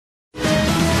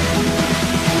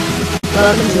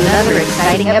welcome to another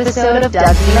exciting episode of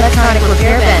Doug's Electronic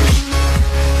Repair Bench.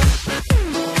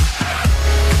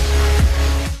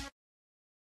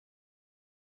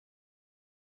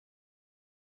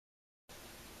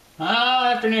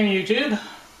 Afternoon, YouTube.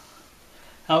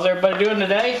 How's everybody doing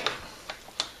today?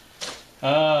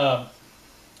 Had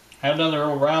another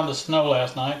little round of snow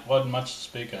last night. Wasn't much to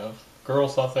speak of.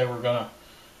 Girls thought they were gonna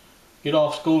get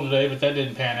off school today, but that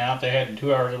didn't pan out. They had a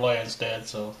 2-hour delay instead.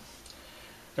 So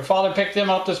their father picked them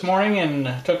up this morning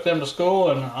and took them to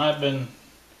school, and I've been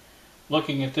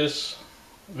looking at this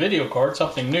video card.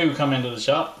 Something new come into the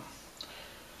shop.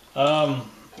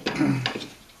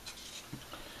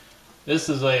 This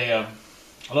is a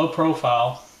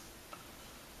low-profile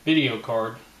video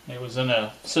card. It was in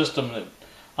a system that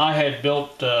I had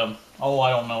built, I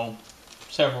don't know,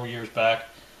 several years back.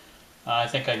 I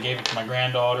think I gave it to my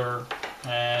granddaughter,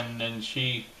 and then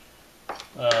she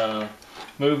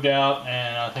moved out,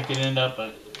 and I think it ended up,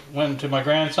 went to my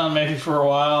grandson maybe for a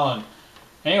while. And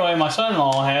anyway, my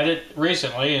son-in-law had it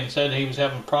recently and said he was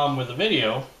having a problem with the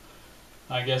video.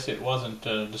 I guess it wasn't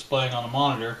displaying on the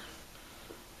monitor.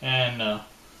 And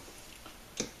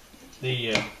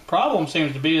the problem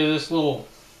seems to be this little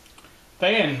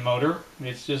fan motor.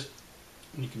 It's just,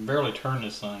 you can barely turn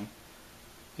this thing.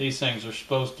 These things are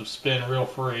supposed to spin real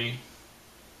free,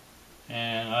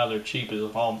 and they're cheap as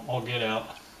all get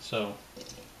out. So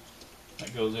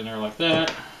that goes in there like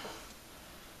that.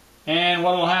 And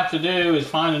what we'll have to do is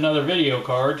find another video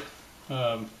card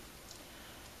to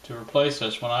replace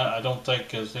this one. I don't think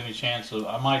there's any chance of,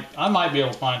 I might be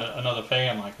able to find another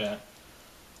fan like that,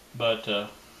 but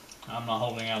I'm not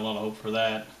holding out a lot of hope for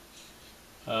that.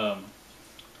 I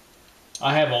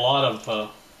have a lot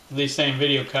of these same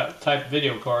type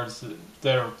video cards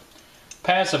that are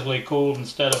passively cooled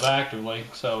instead of actively,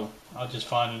 so I'll just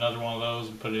find another one of those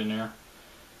and put it in there.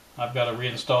 I've got to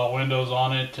reinstall Windows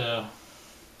on it,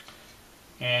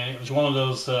 and it was one of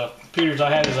those computers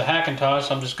I had as a Hackintosh.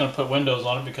 I'm just going to put Windows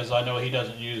on it because I know he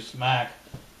doesn't use Mac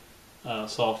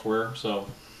software. So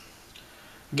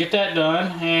get that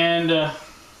done, and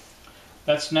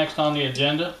that's next on the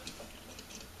agenda.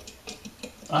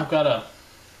 I'll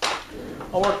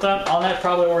work on that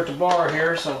probably over at the bar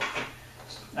here. So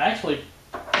actually,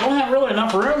 I don't have really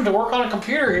enough room to work on a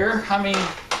computer here. I mean,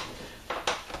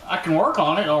 I can work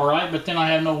on it all right, but then I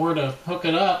have nowhere to hook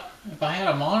it up. If I had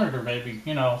a monitor, maybe,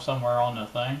 you know, somewhere on the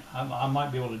thing, I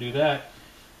might be able to do that.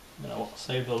 You know,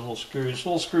 save those little screws.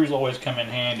 Little screws always come in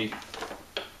handy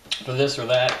for this or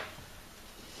that.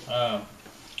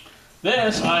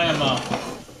 This I am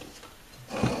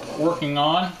working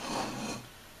on.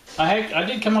 I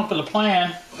did come up with a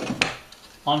plan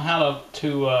on how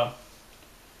to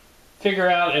figure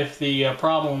out if the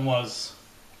problem was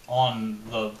on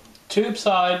the tube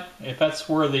side, if that's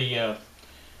where the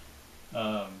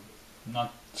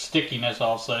not stickiness,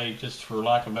 I'll say, just for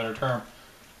lack of a better term,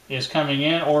 is coming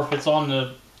in, or if it's on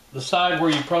the side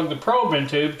where you plug the probe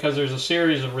into, because there's a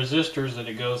series of resistors that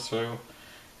it goes through,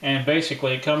 and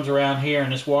basically it comes around here,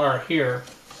 and this wire here,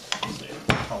 let's see,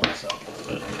 hold this up a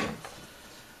little bit.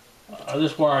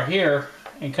 This wire here,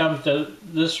 and comes to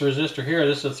this resistor here.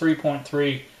 This is a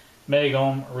 3.3 meg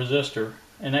ohm resistor,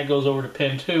 and that goes over to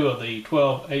pin 2 of the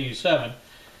 12AU7,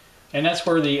 and that's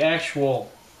where the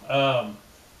actual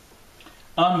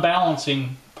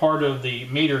unbalancing part of the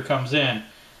meter comes in.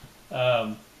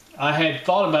 I had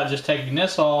thought about just taking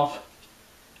this off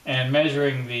and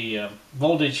measuring the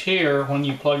voltage here when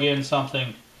you plug in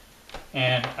something,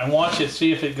 and watch it,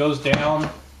 see if it goes down.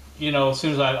 You know, as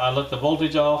soon as I let the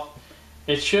voltage off,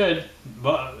 it should,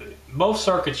 both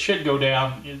circuits should go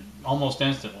down almost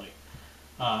instantly.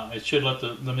 It should let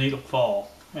the needle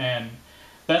fall, and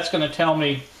that's going to tell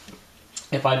me,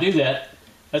 if I do that,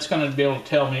 that's going to be able to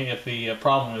tell me if the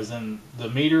problem is in the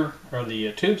meter or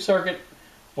the tube circuit,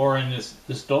 or in this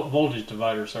voltage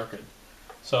divider circuit.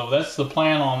 So that's the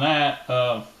plan on that.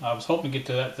 I was hoping to get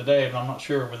to that today, but I'm not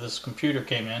sure where this computer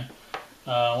came in.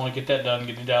 I want to get that done,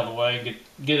 get it out of the way,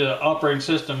 get an operating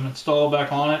system installed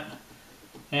back on it,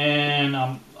 and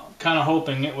I'm kind of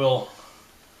hoping it will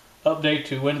update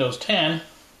to Windows 10,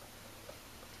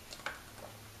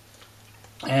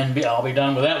 and I'll be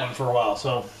done with that one for a while.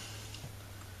 So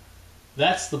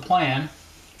that's the plan.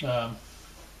 Don't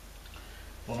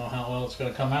know how well it's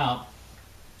going to come out,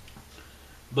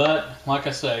 but like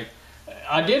I say,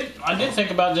 I did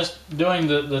think about just doing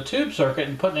the tube circuit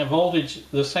and putting a voltage,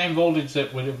 the same voltage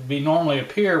that would be normally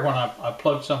appear when I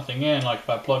plug something in. Like if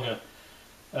I plug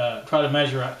try to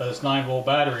measure this 9-volt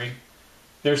battery,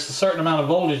 there's a certain amount of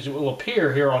voltage that will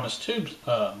appear here on this tube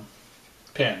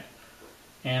pin.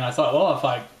 And I thought, well, if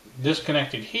I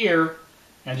disconnected here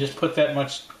and just put that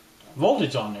much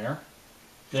voltage on there,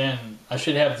 then I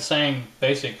should have the same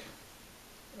basic.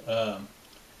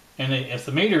 And if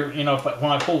the meter, you know,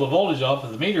 when I pull the voltage off,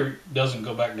 if the meter doesn't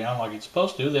go back down like it's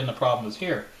supposed to, then the problem is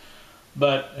here.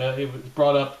 But it was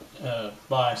brought up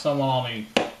by someone on the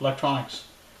electronics,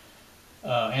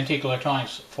 antique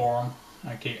electronics forum,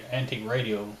 antique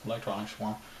radio electronics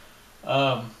forum,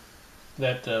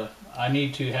 that I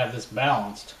need to have this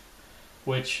balanced,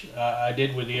 which I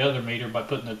did with the other meter by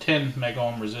putting a 10 mega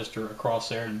ohm resistor across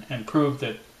there and proved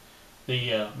that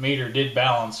the meter did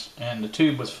balance and the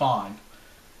tube was fine.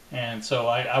 And so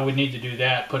I would need to do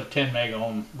that, put a 10 mega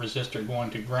ohm resistor going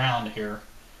to ground here,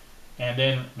 and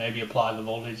then maybe apply the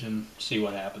voltage and see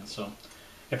what happens. So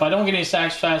if I don't get any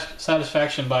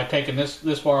satisfaction by taking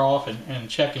this wire off and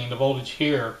checking the voltage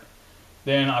here,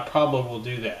 then I probably will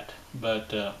do that.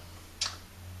 But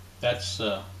that's,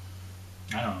 I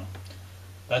don't know,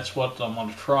 that's what I'm going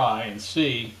to try and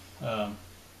see. I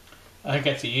think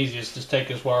that's the easiest, just take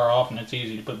this wire off and it's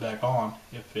easy to put back on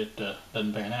if it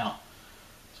doesn't pan out.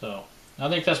 So I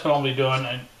think that's what I'll be doing,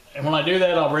 and when I do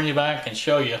that I'll bring you back and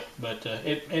show you, but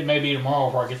it may be tomorrow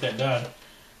before I get that done.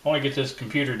 I want to get this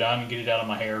computer done and get it out of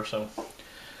my hair. So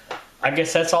I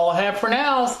guess that's all I have for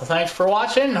now. So thanks for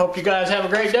watching. Hope you guys have a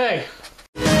great day.